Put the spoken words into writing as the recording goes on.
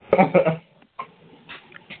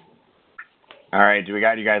All right, do we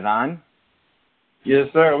got you guys on? Yes,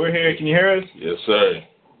 sir. We're here. Can you hear us? Yes, sir.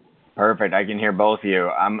 Perfect. I can hear both of you.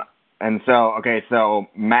 And so, okay, so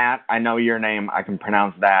Matt, I know your name. I can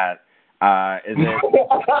pronounce that. Is it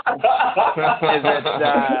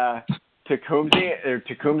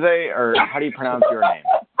Tecumseh, or how do you pronounce your name?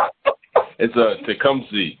 It's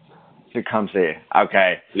Tecumseh. Tecumseh.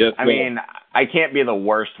 Okay. Yes, I mean, I can't be the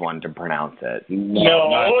worst one to pronounce it. No,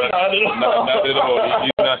 not at all.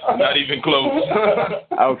 You're not even close.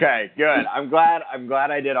 Okay, good. I'm glad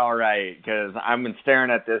I did all right, because I'm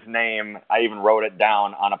staring at this name. I even wrote it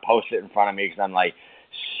down on a post-it in front of me because I'm like,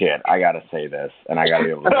 shit, I got to say this, and I got to be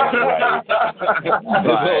able to say it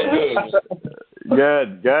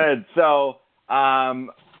right. Good. So,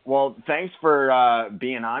 well, thanks for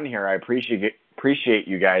being on here. I appreciate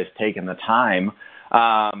you guys taking the time.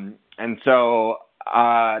 And so,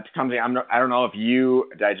 Tecumseh, I don't know if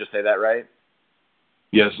did I just say that right?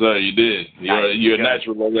 Yes, sir, you did. You're a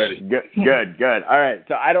natural already. Good. All right.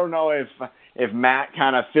 So I don't know if Matt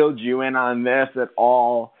kind of filled you in on this at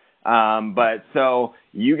all. But so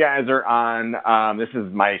you guys are on, this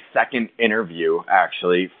is my second interview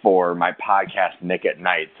actually for my podcast, Nick at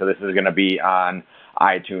Night. So this is going to be on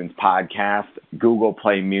iTunes Podcast, Google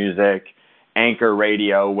Play Music, Anchor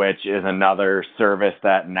Radio, which is another service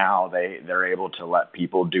that now they're able to let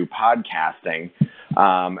people do podcasting.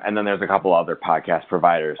 And then there's a couple other podcast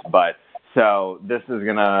providers. But so this is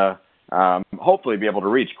going to hopefully be able to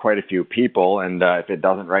reach quite a few people. And if it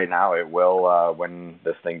doesn't right now, it will when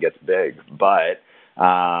this thing gets big. But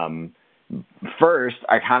first,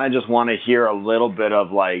 I kind of just want to hear a little bit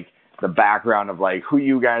of like the background of like who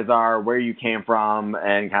you guys are, where you came from,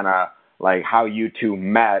 and kind of like how you two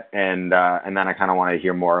met, and then I kind of want to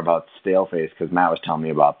hear more about Staleface because Matt was telling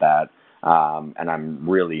me about that, and I'm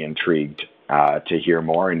really intrigued to hear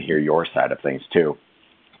more and hear your side of things too.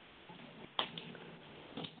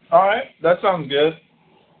 All right, that sounds good.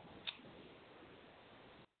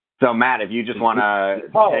 So Matt, if you just want to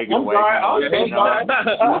take it away. Sorry. You're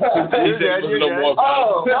good.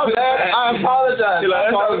 Oh, my bad. I apologize.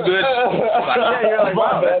 That sounds good. Yeah, you're like,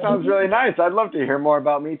 wow, that sounds really nice. I'd love to hear more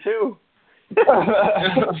about me too.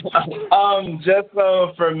 Just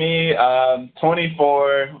so for me,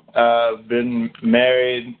 24, been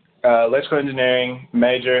married, electrical engineering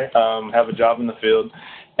major, have a job in the field.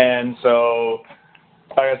 And so,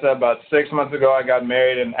 like I said, about 6 months ago, I got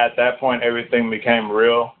married, and at that point, everything became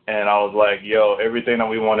real. And I was like, yo, everything that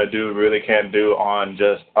we want to do really can't do on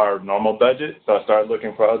just our normal budget. So I started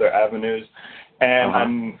looking for other avenues. And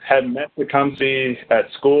I had met Tecumseh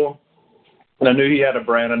at school. And I knew he had a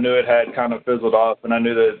brand. I knew it had kind of fizzled off, and I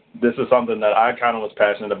knew that this is something that I kind of was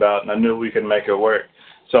passionate about, and I knew we could make it work.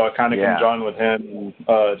 So I kind of conjoined with him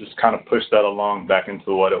and just kind of pushed that along back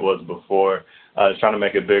into what it was before, just trying to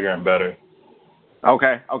make it bigger and better.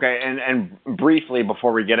 Okay. And briefly,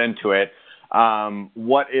 before we get into it,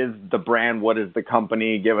 what is the brand? What is the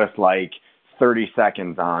company? Give us like 30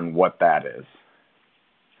 seconds on what that is.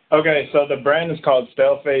 Okay, so the brand is called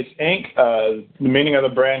Staleface Inc. The meaning of the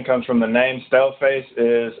brand comes from the name. Staleface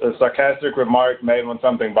is a sarcastic remark made when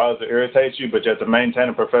something bothers or irritates you, but you have to maintain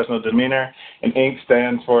a professional demeanor. And Inc.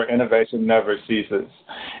 stands for Innovation Never Ceases.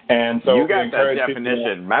 And so you got that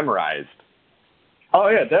definition memorized. Oh,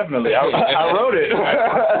 yeah, definitely. I wrote it.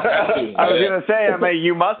 I was going to say, I mean,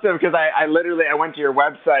 you must have, because I went to your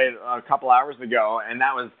website a couple hours ago, and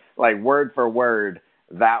that was like word for word.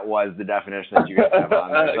 That was the definition that you guys have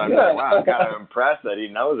on there. So I'm like, wow, I'm kind of impressed that he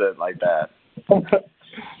knows it like that.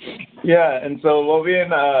 Yeah, and so what we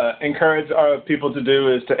encourage our people to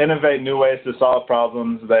do is to innovate new ways to solve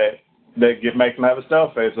problems that make them have a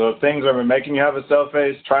Staleface. So if things are making you have a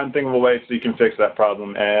Staleface, try and think of a way so you can fix that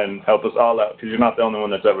problem and help us all out, because you're not the only one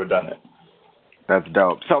that's ever done it. That's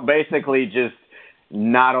dope. So basically just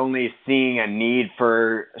not only seeing a need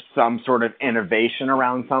for some sort of innovation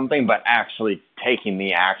around something, but actually taking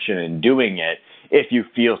the action and doing it if you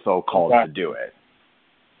feel so called to do it.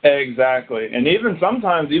 Exactly. And even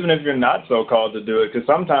sometimes, even if you're not so called to do it, because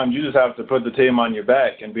sometimes you just have to put the team on your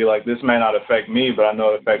back and be like, this may not affect me, but I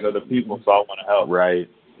know it affects other people, so I want to help.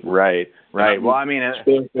 Right. Well, I mean,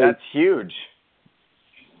 that's huge.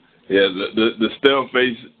 Yeah, the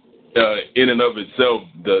Staleface, in and of itself,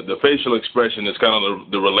 the facial expression is kind of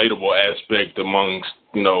the relatable aspect amongst,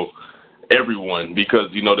 everyone, because,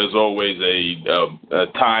 there's always a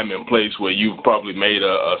time and place where you've probably made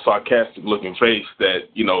a sarcastic looking face that,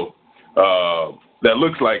 that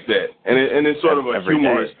looks like that. And it's sort of a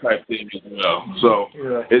humorous type thing as well. So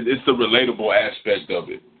it's the relatable aspect of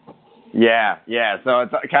it. Yeah. So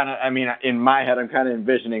it's kind of, in my head, I'm kind of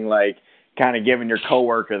envisioning like kind of giving your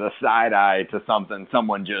coworker the side eye to something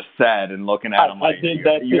someone just said and looking at them like, I did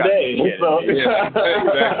that today.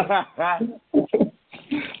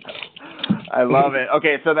 I love it.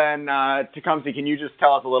 Okay, so then Tecumseh, can you just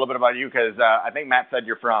tell us a little bit about you? Because I think Matt said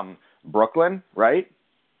you're from Brooklyn, right?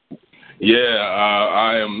 Yeah,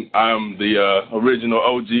 I am the original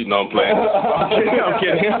OG. No, I'm playing. I'm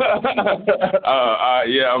kidding.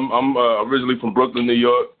 I'm originally from Brooklyn, New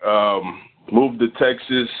York. Moved to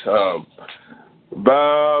Texas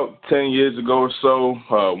about 10 years ago or so.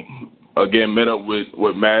 Again, met up with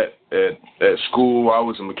Matt at school. I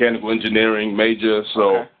was a mechanical engineering major,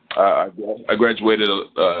 so okay. I graduated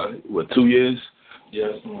 2 years.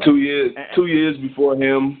 Yes. 2 years before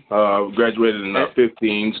him. Graduated in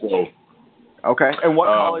 15. So. Okay. And what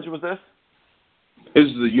college was this? This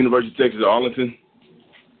is the University of Texas at Arlington.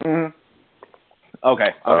 Mm-hmm. Okay.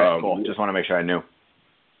 Cool. Just want to make sure I knew.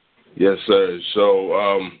 Yes, sir. So,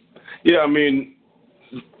 I mean,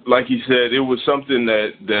 like he said, it was something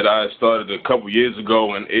that I started a couple years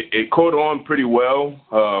ago, and it caught on pretty well.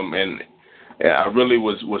 And I really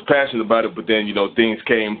was passionate about it, but then, things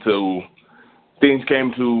came to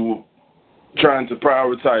trying to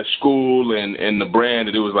prioritize school and the brand,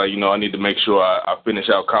 and it was like, I need to make sure I finish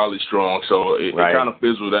out college strong. So it kind of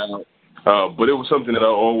fizzled out. But it was something that I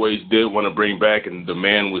always did want to bring back, and the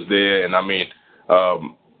demand was there. And I mean,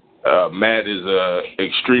 Matt is a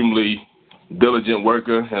extremely diligent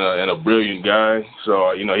worker and a brilliant guy.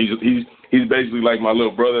 So, he's basically like my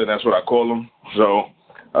little brother, and that's what I call him. So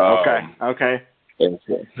okay. And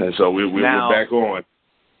so we're back on.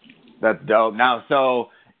 That's dope. Now, so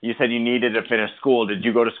you said you needed to finish school. Did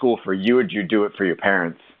you go to school for you, or did you do it for your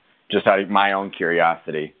parents? Just out of my own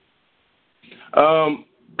curiosity.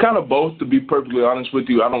 Kind of both, to be perfectly honest with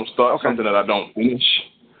you. I don't start something that I don't finish.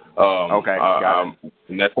 Got it.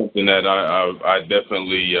 And that's something that I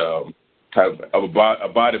definitely have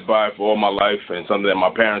abided by for all my life, and something that my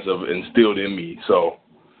parents have instilled in me. So.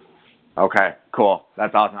 Okay, cool.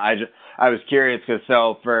 That's awesome. I was curious because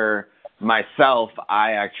for myself,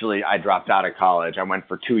 I dropped out of college. I went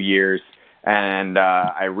for 2 years, and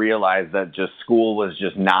I realized that just school was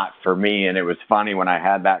just not for me. And it was funny when I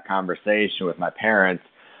had that conversation with my parents.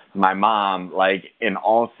 My mom, in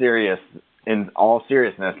all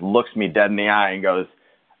seriousness, looks me dead in the eye and goes,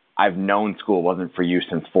 "I've known school wasn't for you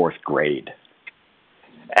since 4th grade."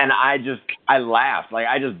 And I laughed.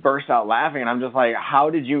 I just burst out laughing, and I'm just like, "How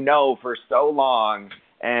did you know for so long?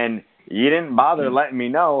 And you didn't bother letting me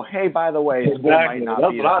know, hey, by the way, school might not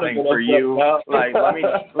be the thing for you.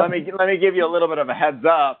 Let me give you a little bit of a heads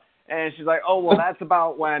up." And she's like, "Oh, well, that's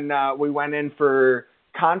about when we went in for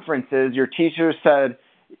conferences. Your teacher said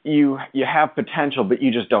you have potential, but you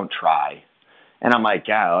just don't try." And I'm like,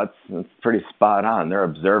 "Yeah, that's pretty spot on. They're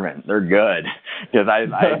observant. They're good." Because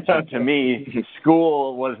to me,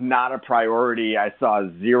 school was not a priority. I saw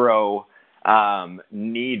zero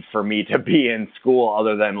need for me to be in school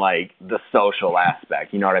other than the social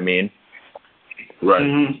aspect. You know what I mean? Right.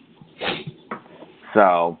 Mm-hmm.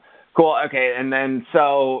 So cool. Okay. And then,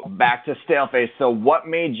 so back to Staleface. So what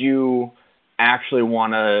made you actually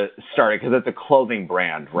want to start it? Because it's a clothing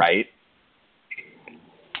brand, right?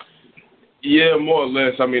 Yeah, more or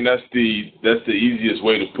less. I mean, that's the easiest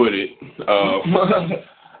way to put it.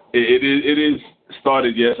 It is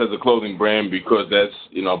started, yes, as a clothing brand, because that's,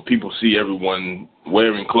 people see everyone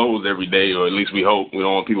wearing clothes every day, or at least we hope. We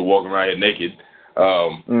don't want people walking around here naked.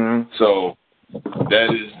 So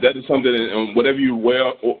that is something, and whatever you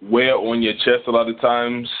wear on your chest a lot of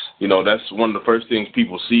times, that's one of the first things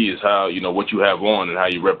people see is how, what you have on and how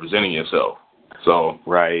you're representing yourself. So.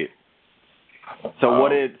 Right.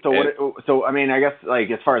 So I mean, I guess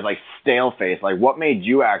as far as Staleface, what made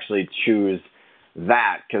you actually choose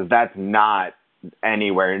that? Because that's not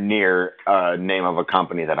anywhere near a name of a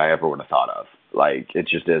company that I ever would have thought of. It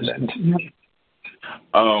just isn't.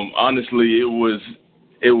 Honestly,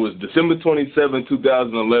 it was December 27,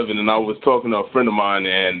 2011, and I was talking to a friend of mine,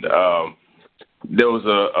 and there was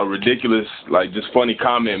a ridiculous, just funny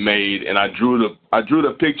comment made, and I drew the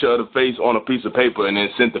picture of the face on a piece of paper and then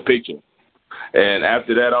sent the picture. And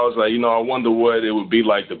after that, I was like, I wonder what it would be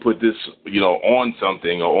like to put this, on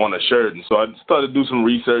something or on a shirt. And so I started to do some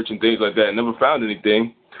research and things like that. I never found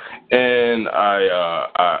anything. And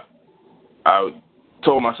I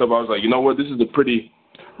told myself, I was like, you know what, this is a pretty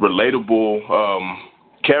relatable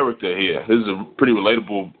character here. This is a pretty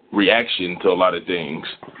relatable reaction to a lot of things.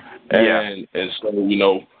 And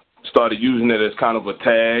so, started using it as kind of a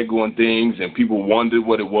tag on things, and people wondered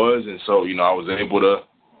what it was. And so, I was able to,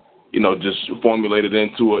 just formulate it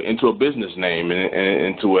into a business name and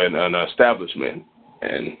into an establishment.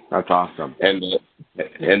 And that's awesome. And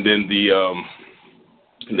And then the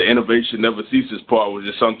innovation never ceases part was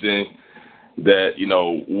just something that, you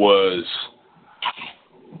know, was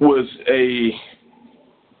a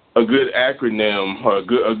good acronym or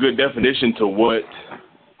a good definition to what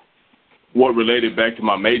related back to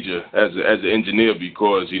my major as an engineer,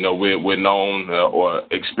 because, you know, we're known or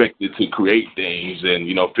expected to create things and,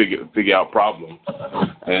 you know, figure out problems.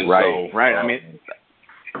 And right, so, right.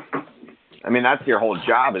 I mean that's your whole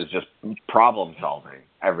job, is just problem solving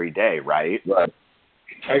every day, right? Right.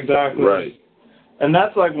 Exactly. Right. And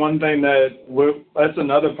that's like one thing that's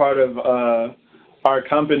another part of our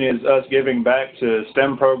company, is us giving back to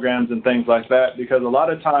STEM programs and things like that, because a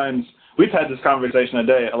lot of times, we've had this conversation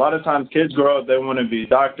today, a lot of times kids grow up, they want to be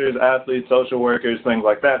doctors, athletes, social workers, things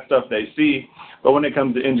like that, stuff they see. But when it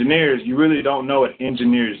comes to engineers, you really don't know what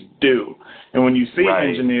engineers do. And when you see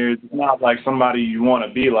engineers, it's not like somebody you want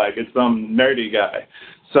to be like. It's some nerdy guy.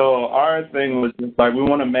 So our thing was just like, we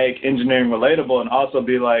want to make engineering relatable and also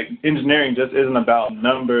be like, engineering just isn't about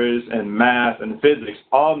numbers and math and physics.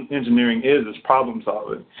 All engineering is problem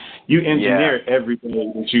solving. You engineer every day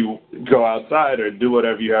that you go outside or do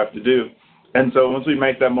whatever you have to do. And so once we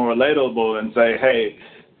make that more relatable and say, hey,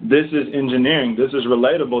 this is engineering, this is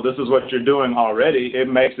relatable, this is what you're doing already, it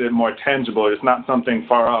makes it more tangible. It's not something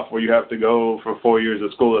far off where you have to go for 4 years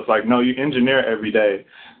of school. It's like, no, you engineer every day.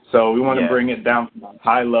 So we want to bring it down from a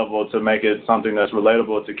high level to make it something that's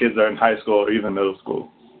relatable to kids that are in high school or even middle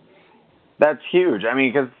school. That's huge. I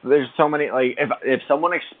mean, because there's so many, like, if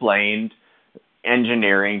someone explained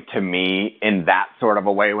engineering to me in that sort of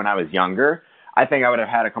a way when I was younger, I think I would have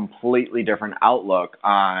had a completely different outlook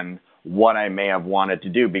on what I may have wanted to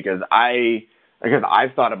do, because I've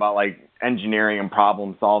thought about like engineering and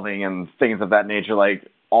problem solving and things of that nature like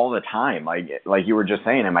all the time. Like you were just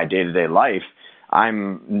saying, in my day-to-day life,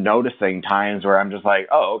 I'm noticing times where I'm just like,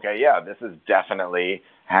 oh, okay, yeah, this is definitely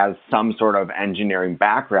has some sort of engineering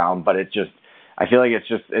background, but it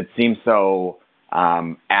seems so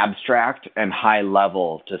abstract and high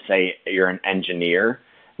level to say you're an engineer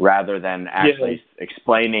rather than actually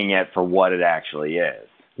explaining it for what it actually is.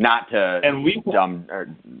 Not to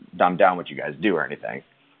dumb down what you guys do or anything.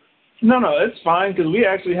 No, it's fine, because we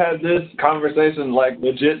actually had this conversation like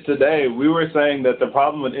legit today. We were saying that the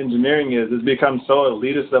problem with engineering is it's become so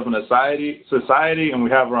elitist of a society, and we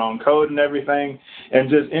have our own code and everything, and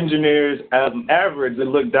just engineers as an average, they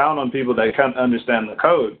look down on people that can't understand the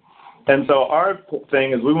code. And so our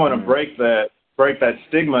thing is we want to break that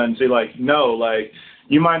stigma and say, like, no, like,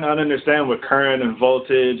 you might not understand what current and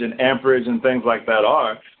voltage and amperage and things like that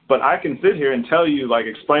are, but I can sit here and tell you, like,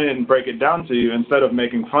 explain it and break it down to you instead of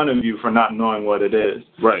making fun of you for not knowing what it is.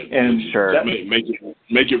 Right. And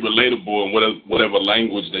make it relatable in whatever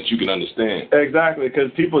language that you can understand. Exactly,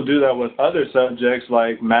 because people do that with other subjects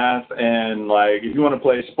like math and, like, if you want to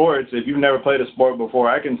play sports, if you've never played a sport before,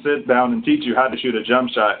 I can sit down and teach you how to shoot a jump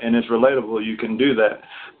shot, and it's relatable. You can do that.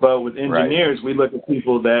 But with engineers, we look at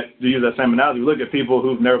people that, to use that same analogy, we look at people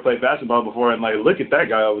who've never played basketball before and, like, look at that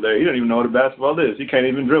guy over there. He doesn't even know what a basketball is. He can't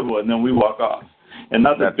even dribble it, and then we walk off. And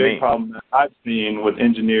that's a big problem that I've seen with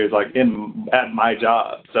engineers, like, at my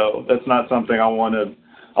job. So that's not something I want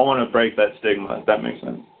to break that stigma, if that makes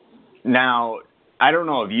sense. Now, I don't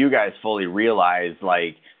know if you guys fully realize,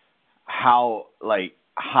 like, how, like,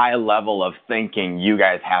 high level of thinking you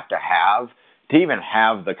guys have to even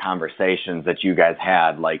have the conversations that you guys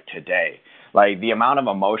had, like, today. Like, the amount of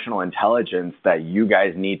emotional intelligence that you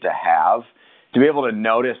guys need to have to be able to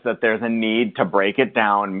notice that there's a need to break it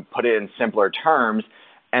down, put it in simpler terms,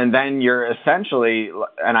 and then you're essentially,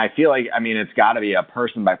 and I feel like, I mean, it's got to be a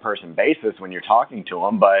person-by-person basis when you're talking to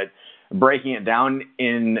them, but breaking it down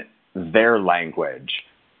in their language.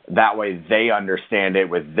 That way they understand it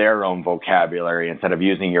with their own vocabulary instead of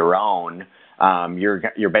using your own.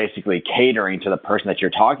 You're basically catering to the person that you're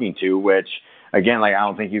talking to, which, again, like, I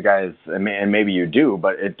don't think you guys, and maybe you do,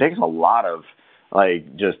 but it takes a lot of,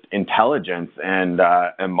 like, just intelligence and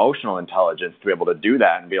emotional intelligence to be able to do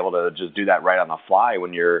that and be able to just do that right on the fly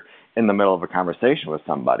when you're in the middle of a conversation with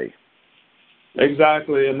somebody.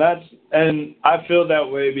 Exactly, and I feel that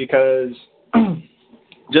way because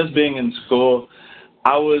just being in school,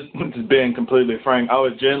 I was, just being completely frank,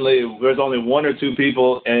 there's only one or two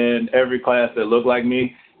people in every class that looked like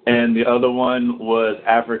me, and the other one was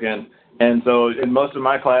African. And so in most of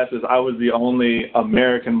my classes, I was the only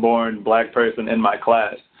American-born black person in my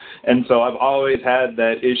class. And so I've always had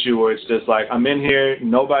that issue where it's just like, I'm in here,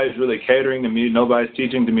 nobody's really catering to me, nobody's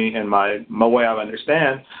teaching to me in my way I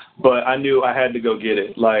understand, but I knew I had to go get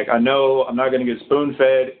it. Like, I know I'm not going to get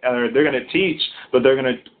spoon-fed, or they're going to teach, but they're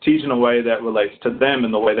going to teach in a way that relates to them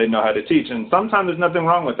and the way they know how to teach. And sometimes there's nothing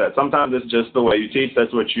wrong with that. Sometimes it's just the way you teach,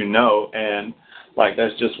 that's what you know, and, like,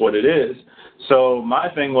 that's just what it is. So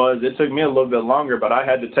my thing was, it took me a little bit longer, but I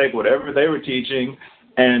had to take whatever they were teaching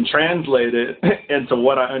and translate it into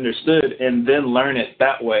what I understood and then learn it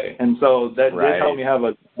that way. And so that did help me have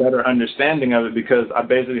a better understanding of it, because I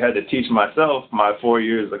basically had to teach myself my 4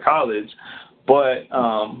 years of college. But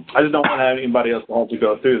I just don't want to have anybody else to have to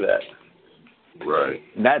go through that. Right.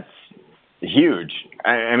 That's huge.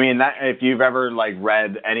 I mean, that if you've ever like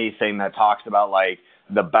read anything that talks about like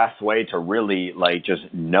the best way to really like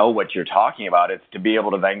just know what you're talking about, it's to be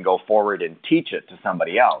able to then go forward and teach it to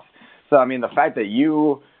somebody else. So, I mean, the fact that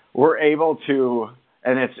you were able to,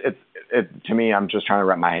 and it's to me, I'm just trying to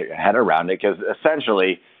wrap my head around it, because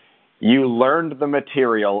essentially you learned the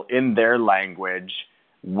material in their language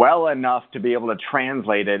well enough to be able to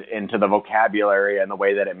translate it into the vocabulary and the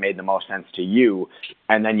way that it made the most sense to you.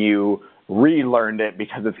 And then you relearned it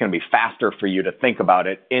because it's going to be faster for you to think about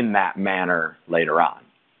it in that manner later on.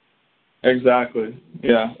 Exactly.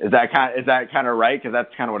 Yeah. Is that kind of right? Because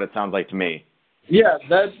that's kind of what it sounds like to me. Yeah,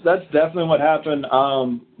 that's definitely what happened.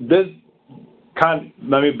 Let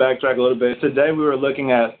me backtrack a little bit. Today we were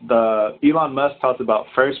looking at Elon Musk talks about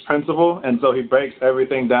first principle, and so he breaks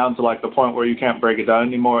everything down to like the point where you can't break it down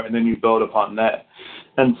anymore, and then you build upon that.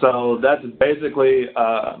 And so that's basically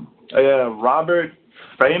Robert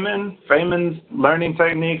Feynman's learning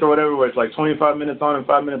technique or whatever, where it's like 25 minutes on and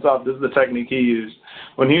 5 minutes off. This is the technique he used.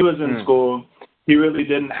 When he was in school, he really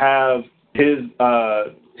didn't have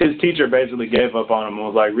his teacher basically gave up on him and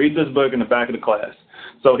was like, read this book in the back of the class.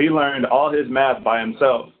 So he learned all his math by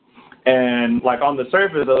himself. And, like, on the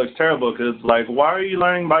surface, it looks terrible because, like, why are you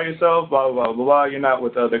learning by yourself, blah, blah, blah, blah, blah. You're not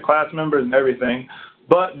with other class members and everything.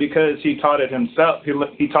 But because he taught it himself,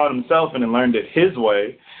 he taught himself and then learned it his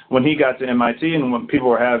way, when he got to MIT and when people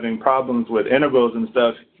were having problems with integrals and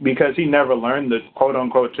stuff, because he never learned the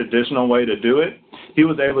quote-unquote traditional way to do it, he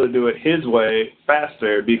was able to do it his way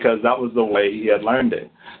faster because that was the way he had learned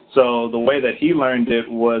it. So the way that he learned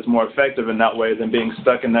it was more effective in that way than being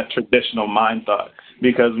stuck in that traditional mind thought.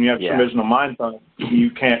 Because when you have traditional mind thought,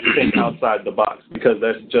 you can't think outside the box because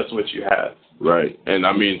that's just what you have. Right. And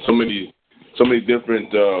I mean, so many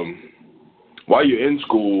different, while you're in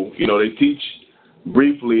school, you know, they teach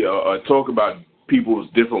briefly talk about people's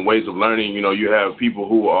different ways of learning. You know, you have people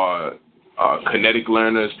who are kinetic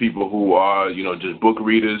learners, people who are, you know, just book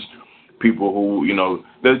readers, people who, you know,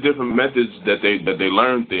 there's different methods that they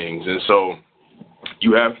learn things. And so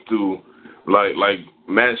you have to, like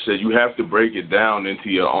Matt said, you have to break it down into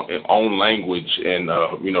your own language and,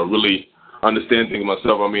 you know, really understand things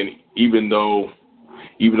myself. I mean, even though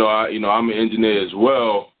I'm an engineer as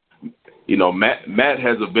well, you know, Matt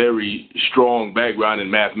has a very strong background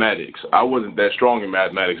in mathematics. I wasn't that strong in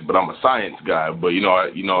mathematics, but I'm a science guy. But,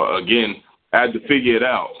 again, I had to figure it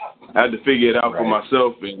out. For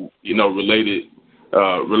myself and, you know, related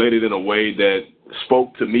in a way that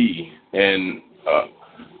spoke to me. And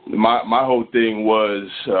my whole thing was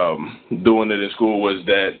doing it in school was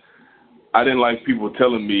that I didn't like people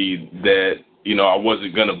telling me that, you know, I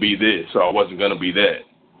wasn't going to be this or I wasn't going to be that.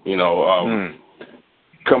 You know,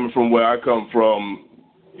 coming from where I come from,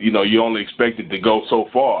 you know, you only expected to go so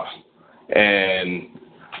far. And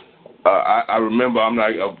I remember,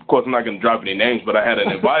 of course, I'm not going to drop any names, but I had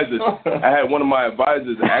an advisor. I had one of my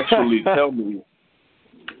advisors actually tell me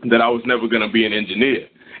that I was never going to be an engineer.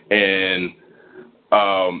 And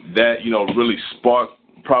that, you know, really sparked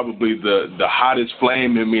probably the hottest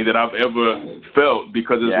flame in me that I've ever felt,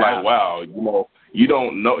 because it's like, wow, you know,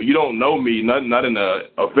 you don't know me, not in an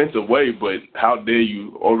offensive way, but how dare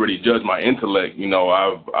you already judge my intellect? You know,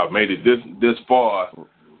 I've made it this far.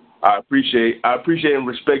 I appreciate and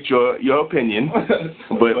respect your opinion,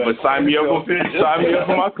 but sign me up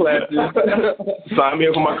for my classes. Sign me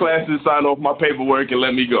up for my classes. Sign off my paperwork and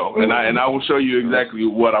let me go. And I will show you exactly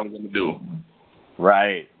what I'm going to do.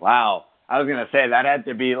 Right. Wow. I was going to say that had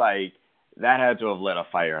to have lit a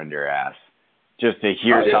fire under your ass just to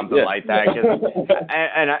hear something like that.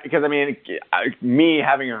 Because I mean, me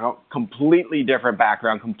having a completely different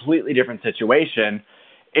background, completely different situation,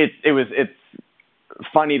 it's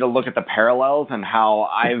funny to look at the parallels and how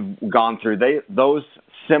I've gone through those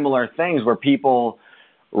similar things where people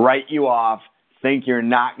write you off, think you're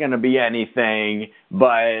not going to be anything,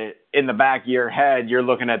 but in the back of your head, you're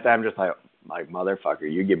looking at them just like, like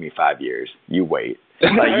motherfucker, you give me 5 years, you wait.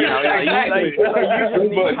 Like, you know, you just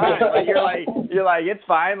need time. Like, you're like, it's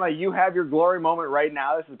fine. Like, you have your glory moment right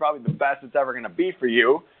now. This is probably the best it's ever going to be for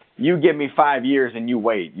you. You give me 5 years and you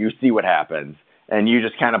wait. You see what happens. And you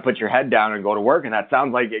just kind of put your head down and go to work. And that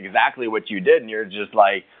sounds like exactly what you did. And you're just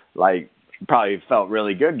like probably felt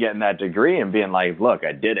really good getting that degree and being like, look,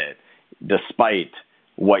 I did it, despite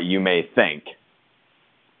what you may think.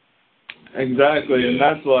 Exactly. And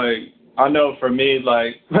that's like, I know for me,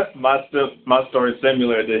 like, my story is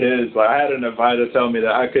similar to his. Like, I had an advisor tell me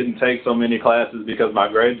that I couldn't take so many classes because my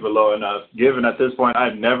grades were low enough, given at this point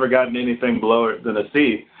I'd never gotten anything below than a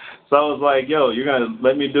C. So I was like, yo, you're going to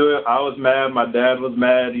let me do it? I was mad. My dad was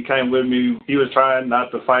mad. He came with me. He was trying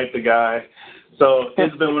not to fight the guy. So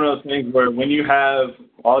it's been one of those things where when you have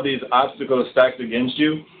all these obstacles stacked against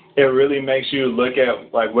you, it really makes you look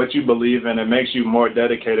at, like, what you believe in. It makes you more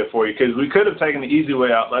dedicated for you. Because we could have taken the easy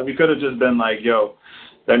way out. Like, we could have just been like, yo,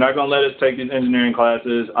 they're not going to let us take these engineering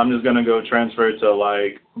classes. I'm just going to go transfer to,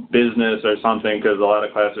 like, business or something because a lot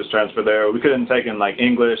of classes transfer there. We could have taken, like,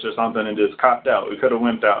 English or something and just copped out. We could have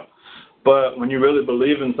wimped out. But when you really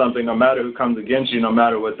believe in something, no matter who comes against you, no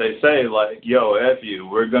matter what they say, like, yo, F you,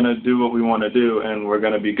 we're going to do what we want to do, and we're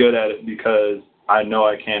going to be good at it because I know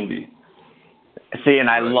I can be. See, and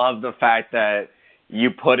I love the fact that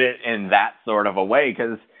you put it in that sort of a way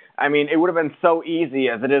because, I mean, it would have been so easy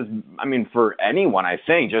as it is, I mean, for anyone, I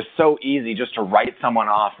think, just so easy just to write someone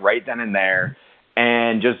off right then and there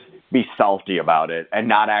and just be salty about it and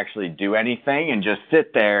not actually do anything and just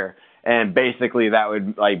sit there. And basically that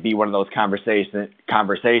would like be one of those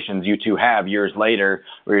conversations you two have years later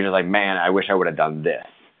where you're just like, man, I wish I would have done this,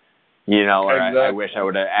 you know, or exactly. I wish I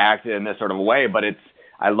would have acted in this sort of a way. But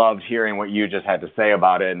I loved hearing what you just had to say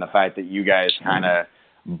about it and the fact that you guys kind of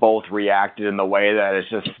both reacted in the way that it's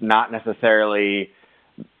just not necessarily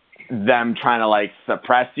them trying to like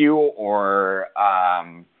suppress you or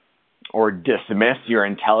dismiss your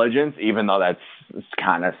intelligence, even though that's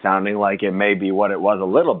kind of sounding like it may be what it was a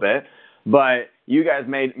little bit, but you guys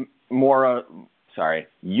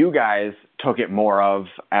you guys took it more of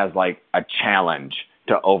as like a challenge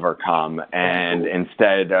to overcome. And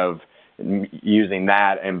instead of using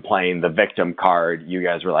that and playing the victim card, you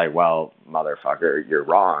guys were like, well, motherfucker, you're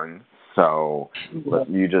wrong. So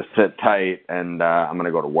you just sit tight and I'm going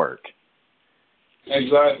to go to work.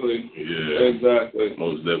 Exactly. Yeah. Exactly.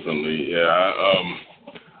 Most definitely. Yeah.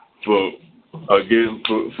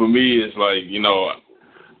 For me, it's like, you know,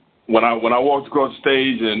 when I walked across the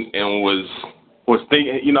stage and was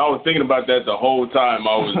thinking, you know, I was thinking about that the whole time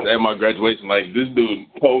I was at my graduation. Like, this dude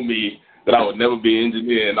told me that I would never be an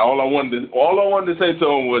engineer, and all I wanted to say to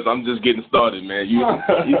him was, I'm just getting started, man.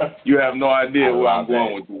 You have no idea where I'm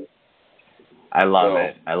going with this. I love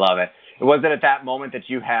it. I love it. Was it at that moment that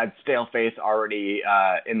you had Staleface already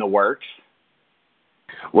in the works?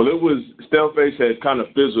 Well, Staleface had kind of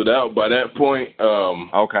fizzled out by that point.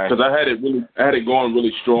 Okay. Because I had it going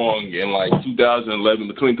really strong in like 2011,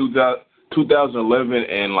 between 2011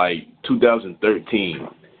 and like 2013.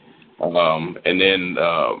 And then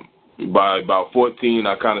by about 14,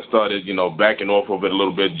 I kind of started, you know, backing off of it a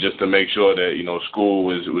little bit just to make sure that, you know, school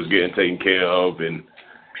was getting taken care of. And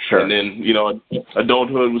sure. And then, you know,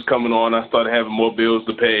 adulthood was coming on. I started having more bills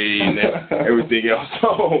to pay and everything else.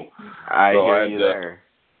 So I hear you there.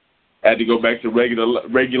 I had to go back to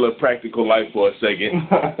regular practical life for a second.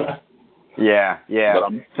 Yeah. But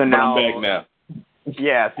I'm back now.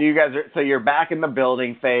 Yeah, so you're back in the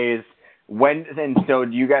building phase. So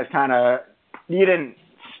you guys you didn't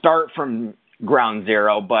start from ground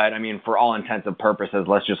zero, but I mean, for all intents and purposes,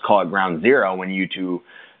 let's just call it ground zero when you two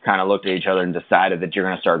kind of looked at each other and decided that you're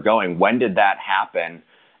going to start going. When did that happen?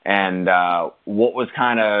 And what was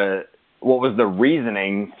the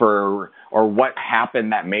reasoning for, or what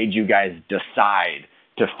happened that made you guys decide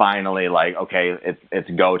to finally like, okay, it's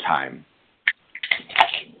go time?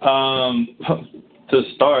 To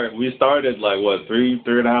start, we started like three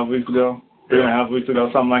and a half weeks ago,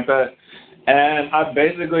 something like that. And I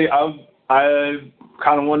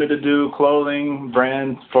kind of wanted to do clothing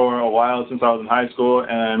brands for a while since I was in high school,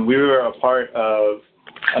 and we were a part of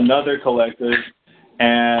another collective,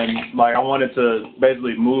 and like I wanted to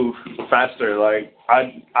basically move faster. Like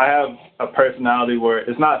I have a personality where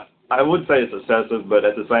it's not, I would say it's obsessive, but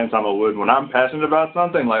at the same time I would. When I'm passionate about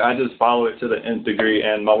something, like I just follow it to the nth degree,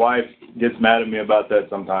 and my wife gets mad at me about that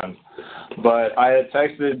sometimes. But I had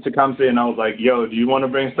texted Tecumseh and I was like, yo, do you want to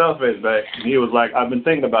bring Staleface back? And he was like, I've been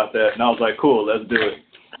thinking about that. And I was like, cool, let's do it.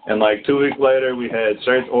 And like 2 weeks later, we had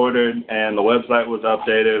shirts ordered and the website was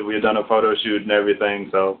updated. We had done a photo shoot and everything.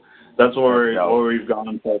 So that's where we've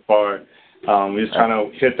gone so far. We're just trying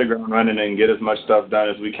to hit the ground running and get as much stuff done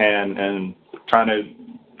as we can, and trying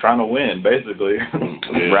to win, basically.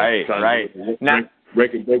 Right. Now,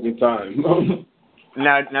 record-breaking time.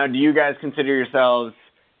 now, do you guys consider yourselves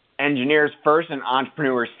engineers first and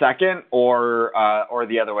entrepreneurs second, or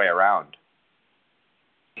the other way around?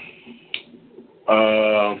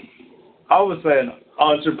 I would say an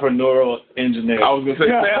entrepreneurial engineer. I was gonna say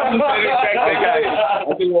the exact same thing.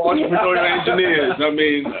 I think we're entrepreneurial engineers. I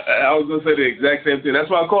mean, I was gonna say the exact same thing. That's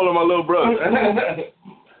why I call him my little brother.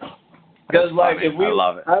 Because I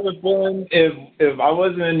love it. I have a feeling if I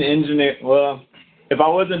wasn't an engineer, if I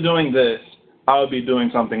wasn't doing this, I would be doing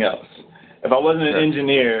something else. If I wasn't an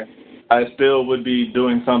engineer, I still would be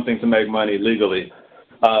doing something to make money legally.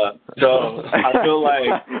 So I feel like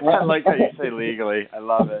I like how you say legally. I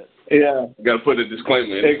love it. Yeah, You gotta put a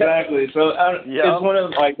disclaimer in. exactly. So it's one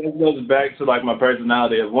of this goes back to my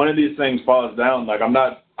personality. If one of these things falls down,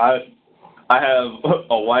 I have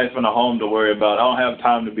a wife and a home to worry about. I don't have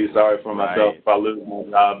time to be sorry for myself if I lose my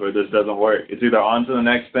job or this doesn't work. It's either on to the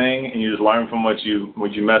next thing, and you just learn from what you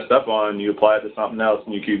messed up on, and you apply it to something else,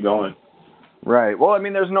 and you keep going. Right. Well, I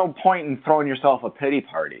mean, there's no point in throwing yourself a pity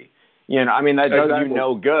party. I mean, that does you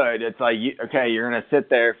no good. It's like, you're going to sit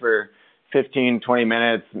there for 15, 20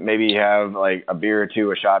 minutes, maybe have like a beer or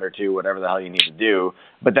two, a shot or two, whatever the hell you need to do.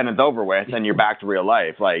 But then it's over with and you're back to real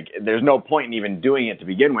life. Like, there's no point in even doing it to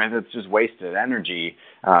begin with. It's just wasted energy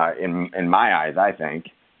in my eyes, I think.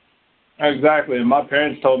 Exactly. And my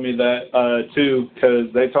parents told me that too,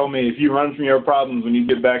 because they told me if you run from your problems, when you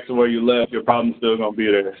get back to where you left, your problem's still going to be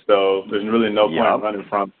there. So there's really no point in running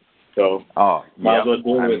from. So might as well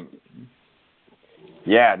do it.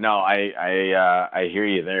 Yeah, no, I hear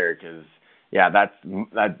you there, because that's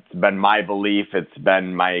been my belief. It's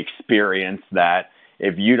been my experience that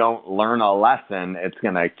if you don't learn a lesson, it's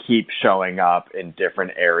going to keep showing up in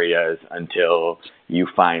different areas until you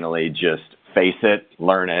finally just face it,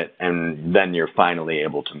 learn it, and then you're finally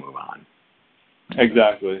able to move on.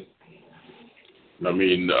 Exactly. I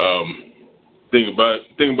mean, thing about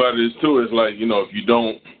it is too is like,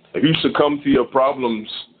 if you succumb to your problems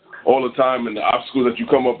all the time and the obstacles that you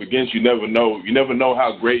come up against, you never know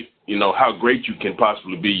how great you can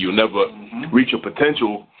possibly be. You'll never reach your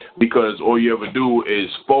potential, because all you ever do is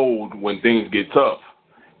fold when things get tough.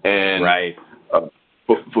 And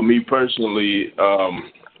for me personally,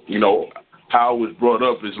 how it was brought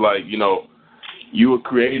up is like, you were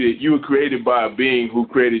created by a being who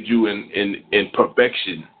created you in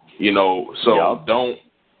perfection. So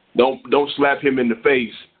don't slap him in the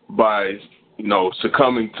face by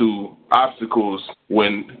succumbing to obstacles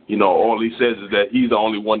when, all he says is that he's the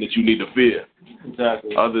only one that you need to fear.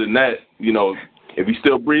 Exactly. Other than that, if he's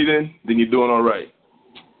still breathing, then you're doing all right.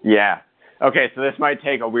 Yeah. Okay, so this might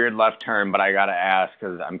take a weird left turn, but I got to ask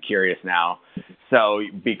because I'm curious now. So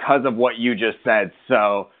because of what you just said,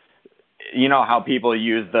 so you know how people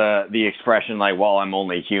use the expression like, well, I'm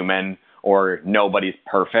only human, or nobody's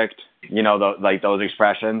perfect, those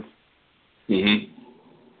expressions? Mm-hmm.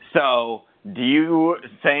 So do you,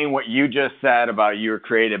 saying what you just said about you were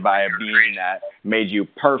created by a being that made you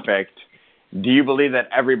perfect, do you believe that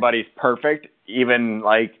everybody's perfect, even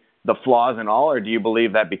like the flaws and all, or do you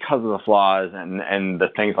believe that because of the flaws and the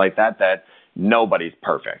things like that, that nobody's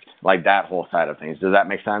perfect, like that whole side of things? Does that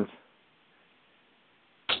make sense?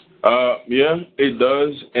 Yeah, it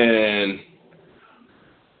does. And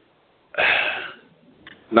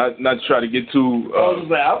not to try to get too.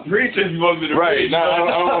 I'm preaching. If you want me to right? preach. No, I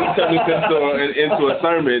don't want to turn this into a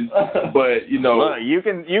sermon, but Look, you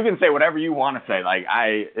can say whatever you want to say. Like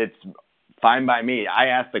it's fine by me. I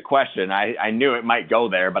asked the question. I knew it might go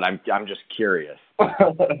there, but I'm just curious.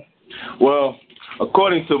 Well,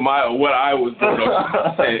 according to what I was brought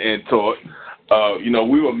up and taught,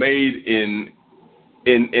 we were made in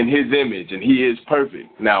His image, and He is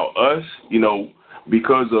perfect. Now us,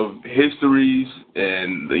 because of histories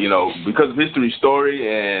and because of history's story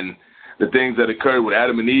and the things that occurred with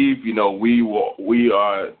Adam and Eve, we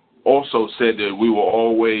are also said that we will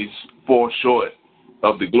always fall short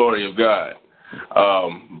of the glory of God.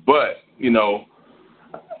 But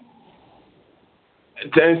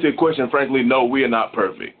to answer your question, frankly, no, we are not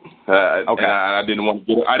perfect. Okay. And I didn't want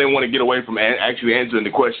to get away from actually answering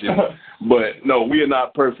the question, but no, we are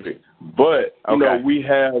not perfect. But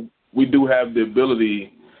we do have the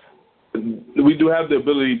ability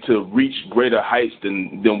to reach greater heights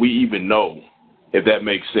than we even know, if that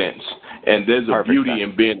makes sense. And there's a beauty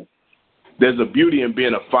in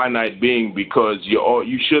being a finite being, because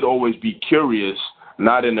you should always be curious,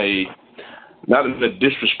 not in a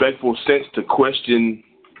disrespectful sense, to question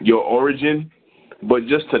your origin, but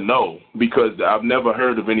just to know, because I've never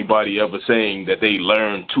heard of anybody ever saying that they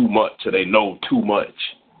learn too much or they know too much.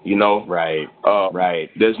 You know, right.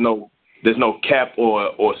 There's no cap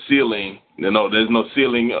or ceiling. There's no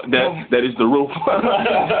ceiling that is the roof.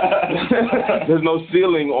 There's no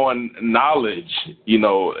ceiling on knowledge.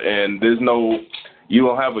 And you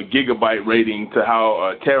don't have a gigabyte rating to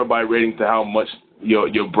a terabyte rating to how much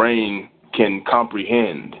your brain can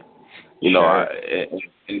comprehend. Sure.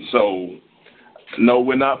 And so, no,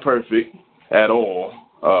 we're not perfect at all.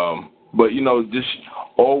 But just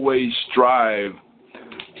always strive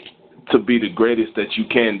to be the greatest that you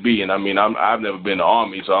can be. And I mean, I've never been in the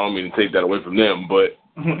Army, so I don't mean to take that away from them. But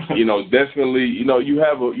definitely, you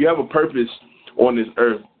have a purpose on this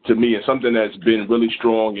earth. To me, and something that's been really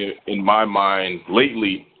strong in my mind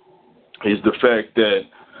lately is the fact that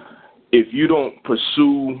if you don't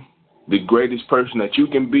pursue the greatest person that you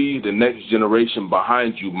can be, the next generation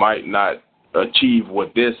behind you might not achieve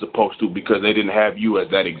what they're supposed to because they didn't have you as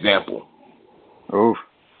that example. Ooh,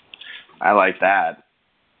 I like that.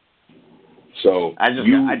 So I just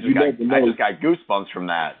got goosebumps from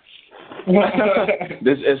that.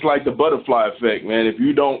 It's like the butterfly effect, man. If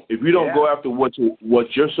you don't go after what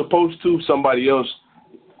you're supposed to, somebody else,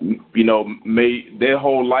 their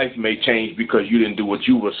whole life may change because you didn't do what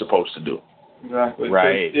you were supposed to do. Exactly.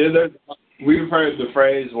 Right. We've heard the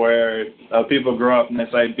phrase where people grow up and they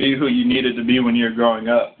say, be who you needed to be when you're growing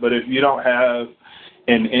up. But if you don't have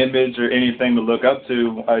an image or anything to look up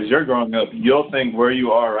to as you're growing up, you'll think where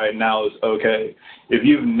you are right now is okay. If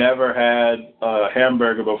you've never had a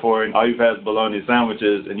hamburger before and all you've had is bologna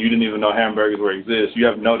sandwiches and you didn't even know hamburgers were exist, you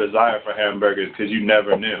have no desire for hamburgers because you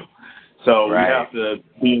never knew. So we have to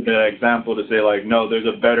be the example to say, like, no, there's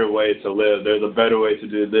a better way to live. There's a better way to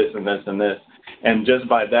do this and this and this. And just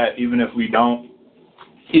by that, even if we don't,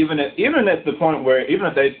 even at the point where even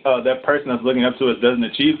if that person that's looking up to us doesn't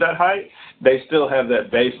achieve that height, they still have that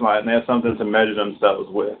baseline and they have something to measure themselves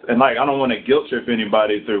with. And like, I don't want to guilt trip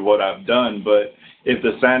anybody through what I've done, but if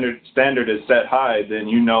the standard is set high, then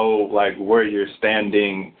like where you're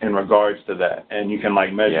standing in regards to that, and you can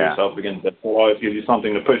like measure yourself against that. It'll always give you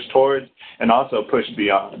something to push towards and also push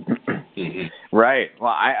beyond. Right.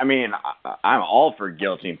 Well, I mean, I'm all for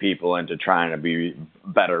guilting people into trying to be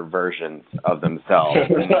better versions of themselves.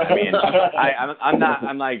 And, I mean, I'm not.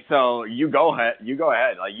 I'm like, so you go ahead.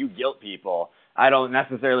 Like, you guilt people. I don't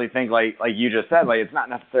necessarily think like you just said. Like, it's not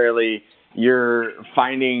necessarily you're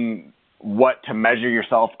finding what to measure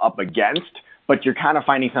yourself up against, but you're kind of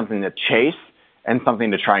finding something to chase and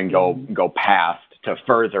something to try and go past to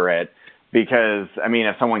further it. Because, I mean,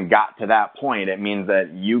 if someone got to that point, it means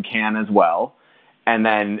that you can as well. And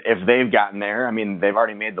then if they've gotten there, I mean, they've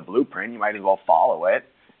already made the blueprint. You might as well follow it.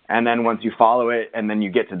 And then once you follow it and then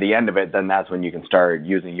you get to the end of it, then that's when you can start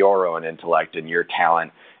using your own intellect and your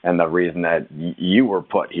talent and the reason that you were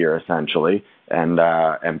put here, essentially, and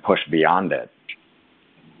push beyond it.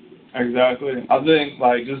 Exactly. I think,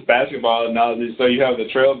 like, just basketball analogy, so you have the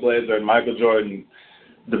Trailblazer and Michael Jordan,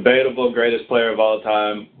 debatable greatest player of all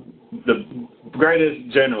time, the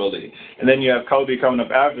greatest generally. And then you have Kobe coming up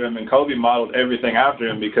after him, and Kobe modeled everything after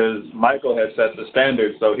him because Michael had set the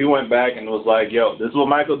standard. So he went back and was like, yo, this is what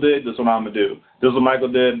Michael did, this is what I'm going to do. This is what Michael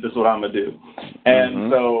did, this is what I'm going to do. And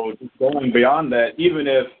so going beyond that, even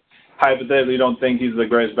if hypothetically you don't think he's the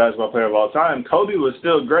greatest basketball player of all time, Kobe was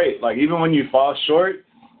still great. Like, even when you fall short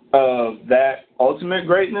of that ultimate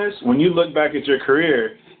greatness, when you look back at your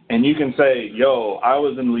career and you can say, yo, I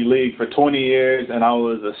was in the league for 20 years and I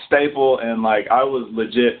was a staple and like I was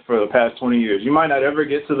legit for the past 20 years. You might not ever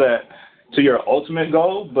get to your ultimate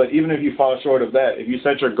goal, but even if you fall short of that, if you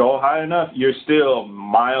set your goal high enough, you're still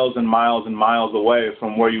miles and miles and miles away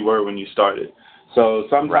from where you were when you started. So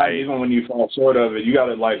sometimes even when you fall short of it, you got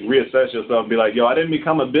to like reassess yourself and be like, yo, I didn't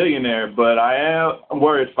become a billionaire, but I am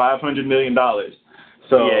worth $500 million.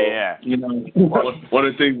 So, you know, one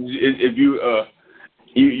of the things, if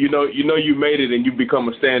you know you made it and you become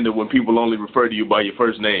a standard when people only refer to you by your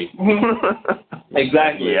first name.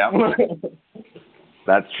 Exactly. Yeah.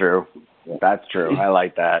 That's true. That's true. I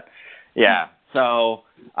like that. Yeah. So,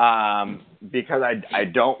 because I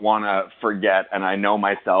don't want to forget, and I know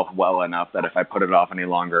myself well enough that if I put it off any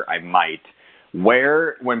longer, I might.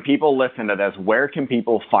 When people listen to this, where can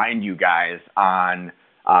people find you guys on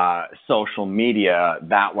social media?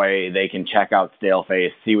 That way they can check out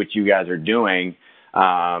Staleface, see what you guys are doing,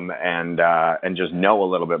 and just know a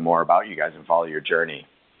little bit more about you guys and follow your journey.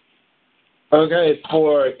 Okay,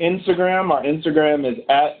 for Instagram, our Instagram is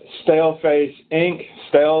at Staleface Inc.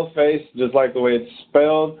 Staleface, just like the way it's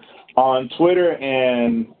spelled. On Twitter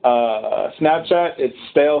and Snapchat, it's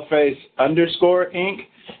Staleface _ Inc.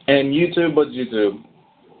 And YouTube, what's YouTube?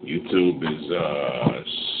 YouTube is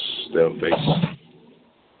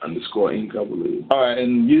 _Inc, I believe. All right,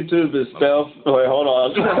 and YouTube is Stealth. Wait, hold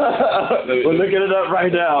on. We're looking it up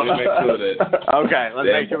right now. Let me make sure that. Okay, let's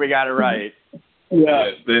make sure we got it right.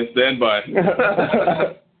 Yeah. Stand by.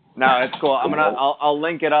 No, it's cool. I'll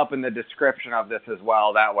link it up in the description of this as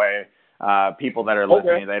well. That way, people that are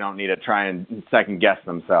listening, they don't need to try and second guess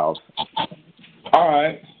themselves. All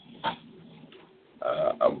right.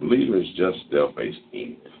 I believe it's just Stealthface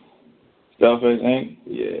Inc. Stealthface Inc.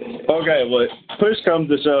 Yeah. Okay. Well, push comes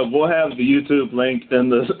to shove, we'll have the YouTube link in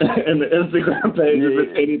the Instagram page if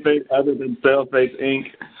it's anything other than Stealthface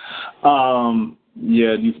Inc.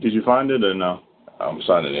 Yeah. Did you find it or no? I'm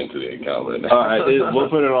signing into the account right now. All right, we'll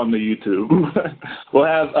put it on the YouTube. We'll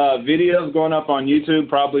have videos going up on YouTube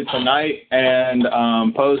probably tonight, and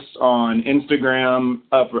posts on Instagram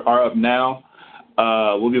are up now.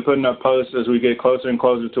 We'll be putting up posts as we get closer and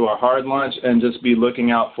closer to our hard launch, and just be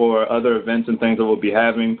looking out for other events and things that we'll be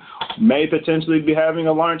having. May potentially be having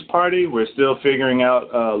a launch party. We're still figuring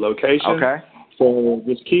out location. Okay. So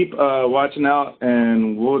just keep watching out,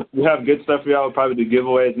 and we'll have good stuff for y'all. We'll probably do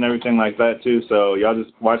giveaways and everything like that, too. So y'all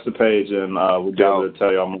just watch the page, and we'll be able to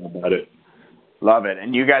tell y'all more about it. Love it.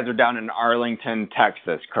 And you guys are down in Arlington,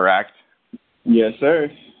 Texas, correct? Yes, sir.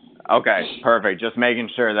 Okay, perfect. Just making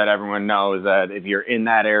sure that everyone knows that if you're in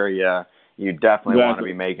that area, you definitely want to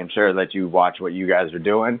be making sure that you watch what you guys are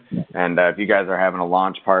doing. And if you guys are having a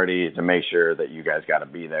launch party, to make sure that you guys got to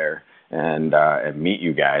be there and meet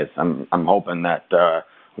you guys. I'm hoping that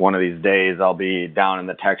one of these days I'll be down in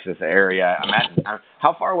the Texas area.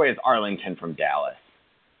 How far away is Arlington from Dallas?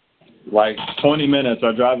 Like 20 minutes.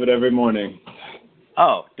 I drive it every morning.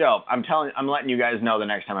 Oh, dope. I'm letting you guys know the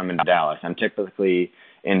next time I'm in Dallas. I'm typically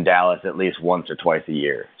in Dallas at least once or twice a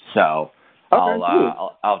year. So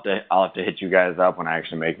I'll have to hit you guys up when I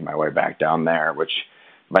actually make my way back down there, which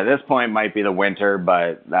by this point might be the winter,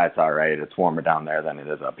 but that's all right. It's warmer down there than it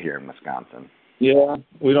is up here in Wisconsin. Yeah,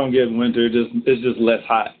 we don't get winter. It's just less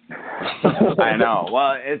hot. I know.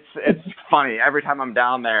 Well, it's funny. Every time I'm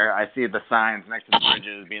down there, I see the signs next to the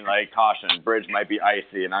bridges being like, caution, bridge might be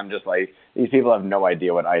icy. And I'm just like, these people have no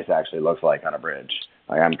idea what ice actually looks like on a bridge.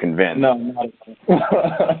 Like, I'm convinced. No, not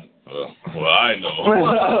well, I know.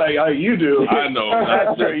 like, you do. I know.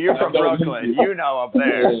 That's true. You're from Brooklyn. You know up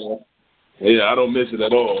there. Yeah, I don't miss it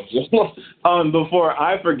at all. Before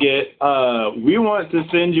I forget, we want to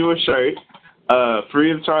send you a shirt,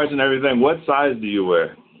 free of charge and everything. What size do you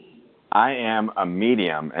wear? I am a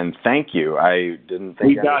medium, and thank you. I didn't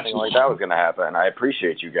think anything like that was going to happen. I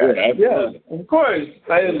appreciate you guys. Yeah, of course.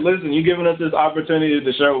 Hey, listen, you giving us this opportunity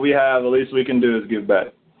to share what we have. The least we can do is give back.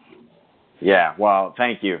 Yeah, well,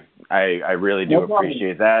 thank you. I really do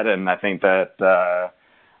appreciate that, and I think that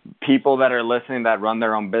people that are listening that run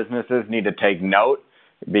their own businesses need to take note,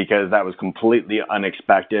 because that was completely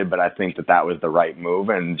unexpected, but I think that was the right move,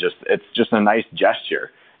 and it's just a nice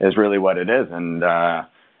gesture is really what it is, and I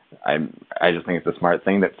just think it's a smart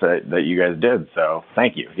thing that you guys did, so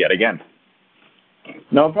thank you yet again.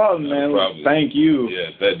 No problem, man. Thank you.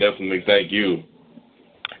 Yeah, definitely thank you.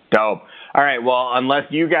 Dope. All right, well, unless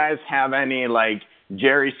you guys have any, like,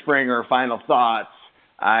 Jerry Springer final thoughts,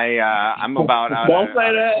 I'm about out Don't of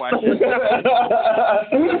say that. questions.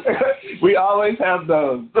 We always have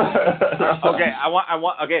those. Okay, I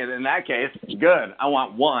want. Okay, in that case, good. I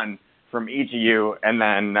want one from each of you, and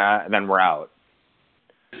then we're out.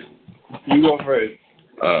 You go first.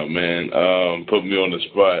 Oh man, put me on the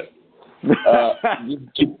spot.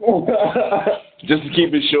 Just to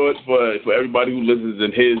keep it short for everybody who listens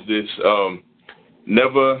and hears this,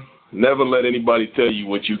 never let anybody tell you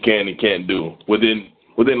what you can and can't do within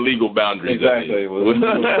legal boundaries. Exactly.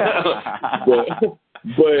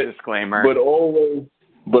 but disclaimer. But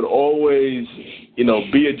always,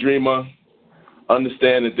 be a dreamer.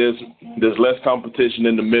 Understand that there's less competition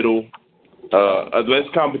in the middle, less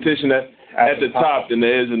competition at the top than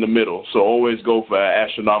there is in the middle. So always go for an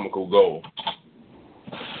astronomical goal.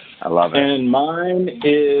 I love it. And mine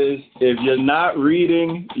is, if you're not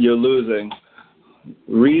reading, you're losing.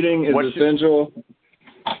 Reading is essential.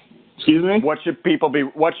 Excuse me? What should people be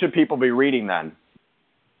reading then?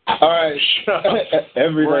 All right.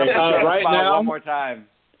 Everything. Right now. One more time.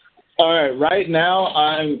 All right. Right now,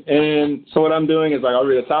 so what I'm doing is, like, I'll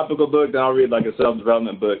read a topical book, then I'll read, like, a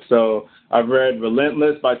self-development book. So I've read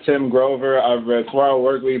Relentless by Tim Grover. I've read 4-Hour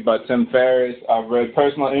Workweek by Tim Ferriss. I've read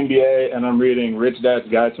Personal MBA, and I'm reading Rich Dad's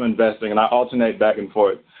Guide to Investing, and I alternate back and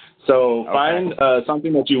forth. So find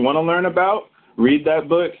something that you want to learn about, read that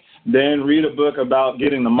book, then read a book about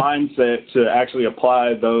getting the mindset to actually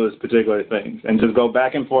apply those particular things, and just go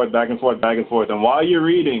back and forth, back and forth, back and forth. And while you're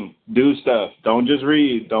reading, do stuff. Don't just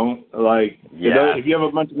read. Don't if you have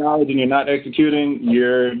a bunch of knowledge and you're not executing,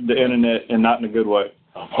 you're the internet, and not in a good way.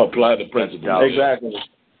 Apply the principle. Exactly.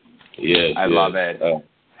 Yes, I love it.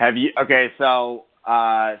 Have you? Okay, so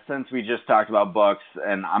since we just talked about books,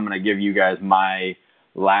 and I'm going to give you guys my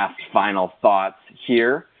last final thoughts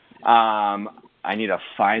here. I need to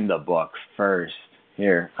find the book first.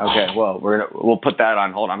 Here. Okay, well, we'll put that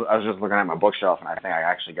on hold. I was just looking at my bookshelf, and I think I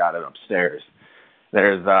actually got it upstairs.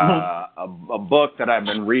 There's a book that I've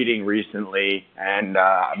been reading recently, and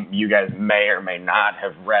you guys may or may not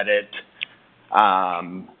have read it.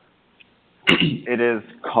 It is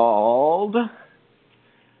called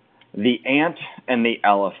The Ant and the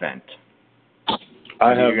Elephant.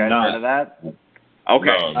 I have you guys not. heard of that? Okay.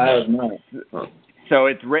 No. I have not. So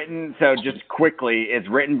it's written, just quickly, it's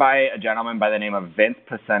written by a gentleman by the name of Vince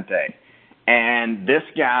Pacente. And this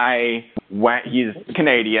guy he's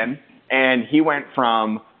Canadian, and he went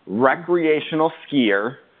from recreational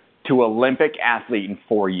skier to Olympic athlete in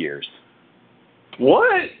 4 years.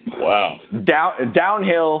 What? Wow.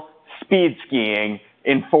 Downhill speed skiing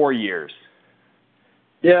in 4 years.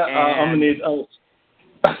 Yeah, I'm going to need...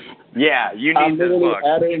 Yeah, you need this book.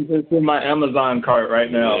 I'm literally adding this to my Amazon cart right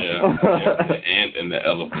now. Yeah, The Ant and the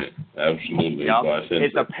Elephant. Absolutely. Yep.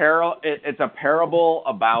 It's a parable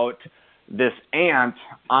about this ant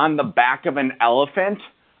on the back of an elephant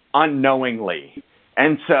unknowingly.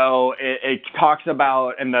 And so it talks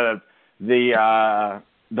about, and the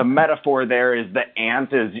metaphor there is the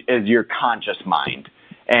ant is your conscious mind,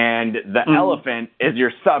 and the elephant is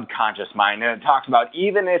your subconscious mind. And it talks about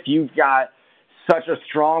even if you've got such a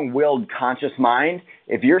strong-willed conscious mind,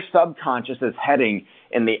 if your subconscious is heading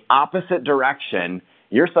in the opposite direction,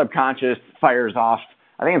 your subconscious fires off,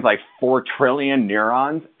 I think it's like 4 trillion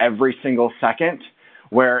neurons every single second,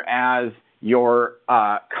 whereas your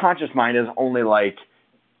conscious mind is only like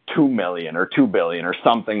 2 million or 2 billion or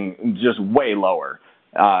something, just way lower.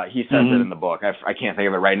 He says it in the book. I can't think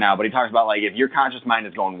of it right now, but he talks about like if your conscious mind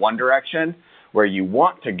is going one direction where you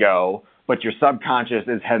want to go, but your subconscious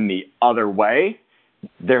is heading the other way,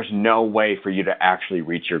 there's no way for you to actually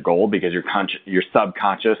reach your goal because your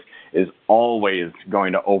subconscious is always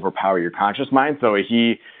going to overpower your conscious mind. So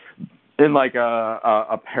he, in like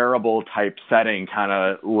a parable type setting, kind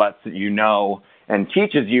of lets you know and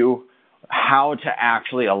teaches you how to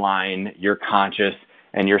actually align your conscious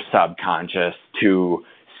and your subconscious to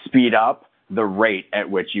speed up the rate at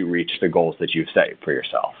which you reach the goals that you've set for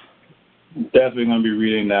yourself. Definitely going to be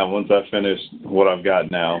reading that once I finish what I've got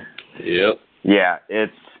now. Yep. Yeah,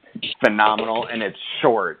 it's phenomenal, and it's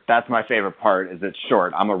short. That's my favorite part, is it's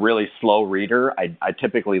short. I'm a really slow reader. I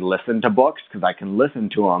typically listen to books because I can listen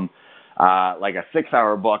to them. Like a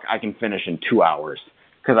 6-hour book, I can finish in 2 hours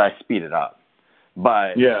because I speed it up.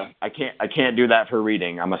 But yeah, I can't do that for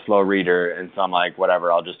reading. I'm a slow reader, and so I'm like,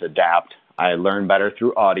 whatever, I'll just adapt. I learn better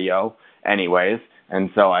through audio anyways. And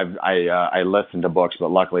so I listen to books,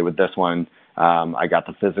 but luckily with this one, I got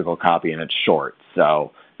the physical copy and it's short.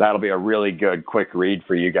 So that'll be a really good, quick read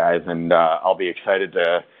for you guys. And I'll be excited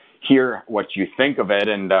to hear what you think of it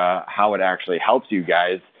and how it actually helps you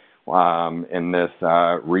guys in this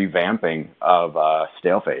revamping of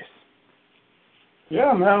Staleface.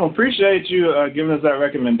 Yeah, man, I appreciate you giving us that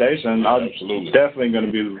recommendation. I'm Absolutely. definitely going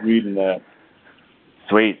to be reading that.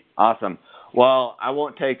 Sweet. Awesome. Well, I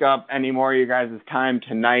won't take up any more of you guys' time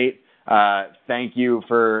tonight. Thank you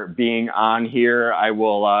for being on here. I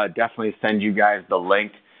will definitely send you guys the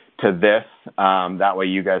link to this. That way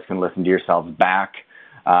you guys can listen to yourselves back.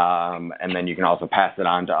 And then you can also pass it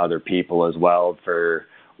on to other people as well for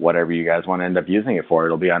whatever you guys want to end up using it for.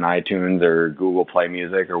 It'll be on iTunes or Google Play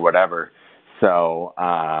Music or whatever. So,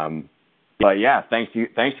 but yeah, thanks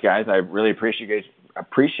guys. I really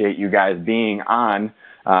appreciate you guys being on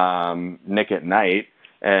Nick at Night.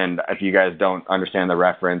 And if you guys don't understand the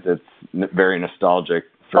reference, it's very nostalgic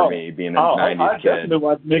for me being a 90s I kid. definitely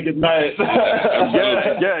watch Nick at Night.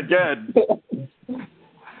 Good.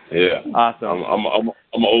 Yeah. Awesome. I'm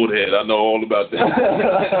an old head. I know all about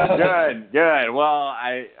that. Good. Well,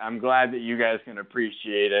 I'm glad that you guys can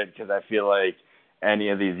appreciate it because I feel like any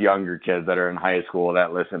of these younger kids that are in high school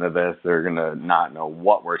that listen to this, they're going to not know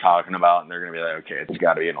what we're talking about, and they're going to be like, okay, it's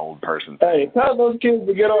got to be an old person thing. Hey, tell those kids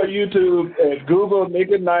to get on YouTube and Google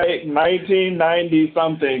Nick at Night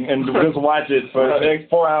 1990-something and just watch it for the next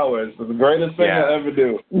 4 hours. It's the greatest thing I'll ever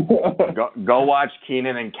do. Go watch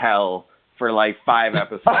Kenan and Kel for like 5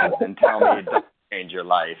 episodes and tell me it doesn't change your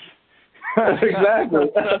life. Exactly.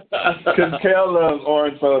 Because Kale loves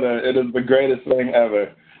orange soda. It is the greatest thing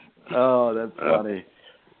ever. Oh, that's funny.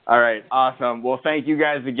 All right, awesome. Well, thank you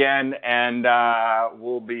guys again, and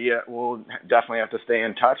we'll definitely have to stay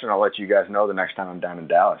in touch, and I'll let you guys know the next time I'm down in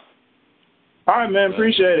Dallas. All right, man.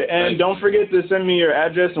 Appreciate it. And don't forget to send me your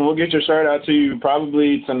address, and we'll get your shirt out to you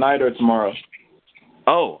probably tonight or tomorrow.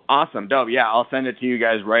 Oh, awesome. Dope. Yeah, I'll send it to you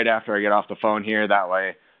guys right after I get off the phone here. That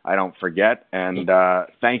way I don't forget. And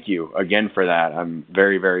thank you again for that. I'm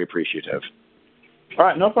very, very appreciative. All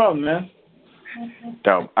right, no problem, man.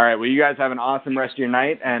 Dope. All right, well, you guys have an awesome rest of your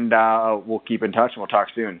night, and we'll keep in touch, and we'll talk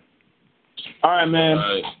soon. All right, man.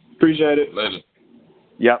 All right. Appreciate it. Later.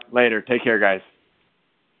 Yep, later. Take care, guys.